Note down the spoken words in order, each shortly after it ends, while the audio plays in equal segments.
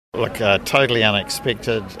Look, totally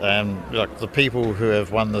unexpected. Look, the people who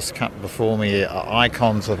have won this cup before me are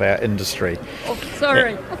icons of our industry. Oh,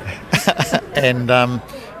 sorry. And,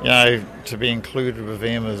 to be included with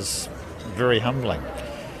them is very humbling.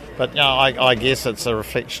 But, I guess it's a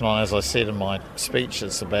reflection on, as I said in my speech,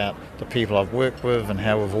 it's about the people I've worked with and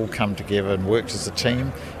how we've all come together and worked as a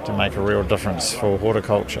team to make a real difference for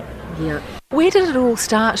horticulture. Yeah. Where did it all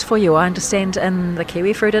start for you? I understand in the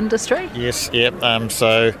kiwi fruit industry. Yes, yep.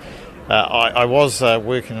 I was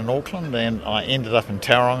working in Auckland and I ended up in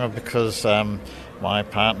Tauranga because my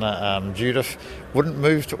partner, Judith, wouldn't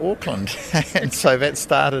move to Auckland. And so that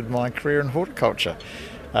started my career in horticulture.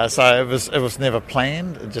 So it was never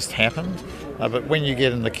planned, it just happened. But when you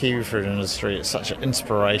get in the kiwi fruit industry, it's such an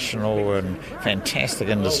inspirational and fantastic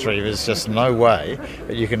industry. There's just no way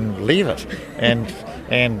that you can leave it. And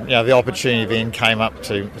the opportunity then came up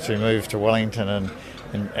to move to Wellington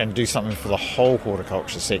and do something for the whole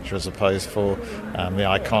horticulture sector as opposed for the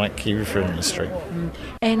iconic kiwi fruit industry.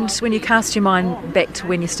 And when you cast your mind back to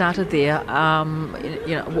when you started there,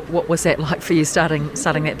 what was that like for you starting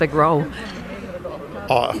that big role?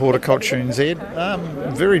 Horticulture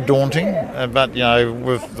NZ, very daunting, but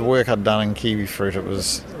with the work I'd done in kiwi fruit, it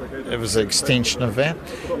was an extension of that.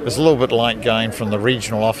 It was a little bit like going from the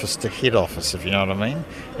regional office to head office, if you know what I mean.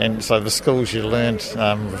 And so the skills you learnt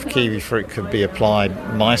with kiwi fruit could be applied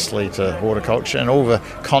nicely to horticulture, and all the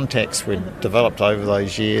contacts we'd developed over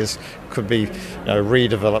those years could be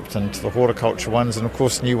redeveloped into the horticulture ones, and of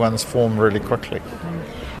course new ones form really quickly.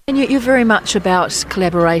 And you're very much about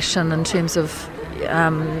collaboration in terms of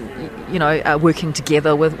working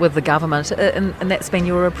together with the government, and that's been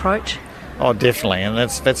your approach? Oh, definitely, and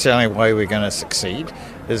that's the only way we're going to succeed,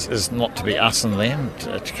 is not to be us and them,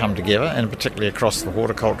 to come together, and particularly across the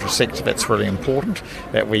horticulture sector. That's really important,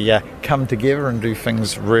 that we come together and do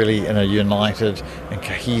things really in a united and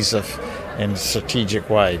cohesive and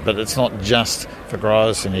strategic way. But it's not just for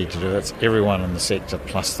growers who need to do it, it's everyone in the sector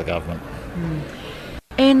plus the government.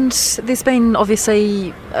 And there's been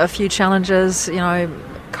obviously a few challenges.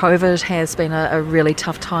 COVID has been a really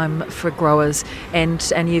tough time for growers,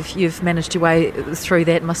 and you've managed your way through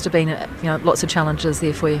that. Must have been lots of challenges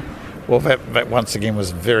there for you. Well, that once again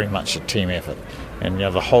was very much a team effort, and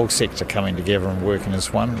the whole sector coming together and working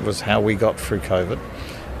as one was how we got through COVID,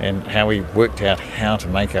 and how we worked out how to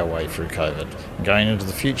make our way through COVID. And going into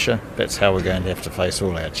the future, that's how we're going to have to face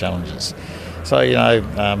all our challenges. So,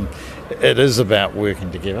 it is about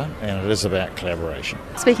working together, and it is about collaboration.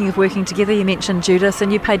 Speaking of working together, you mentioned Judith,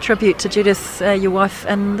 and you paid tribute to Judith, your wife,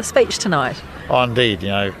 in the speech tonight. Oh, indeed.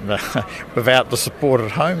 Without the support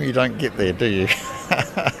at home, you don't get there, do you?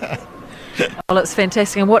 Well, it's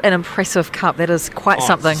fantastic, and what an impressive cup. That is quite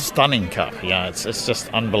something. Stunning cup. It's just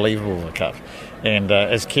unbelievable, the cup. And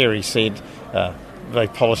as Kerry said, they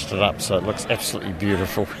polished it up so it looks absolutely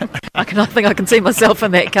beautiful. I think I can see myself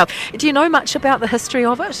in that cup. Do you know much about the history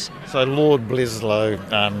of it? So Lord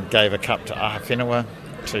Bledisloe gave a cup to Ahawhenua,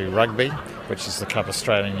 to rugby, which is the cup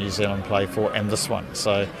Australia and New Zealand play for, and this one.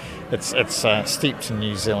 So it's steeped in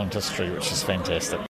New Zealand history, which is fantastic.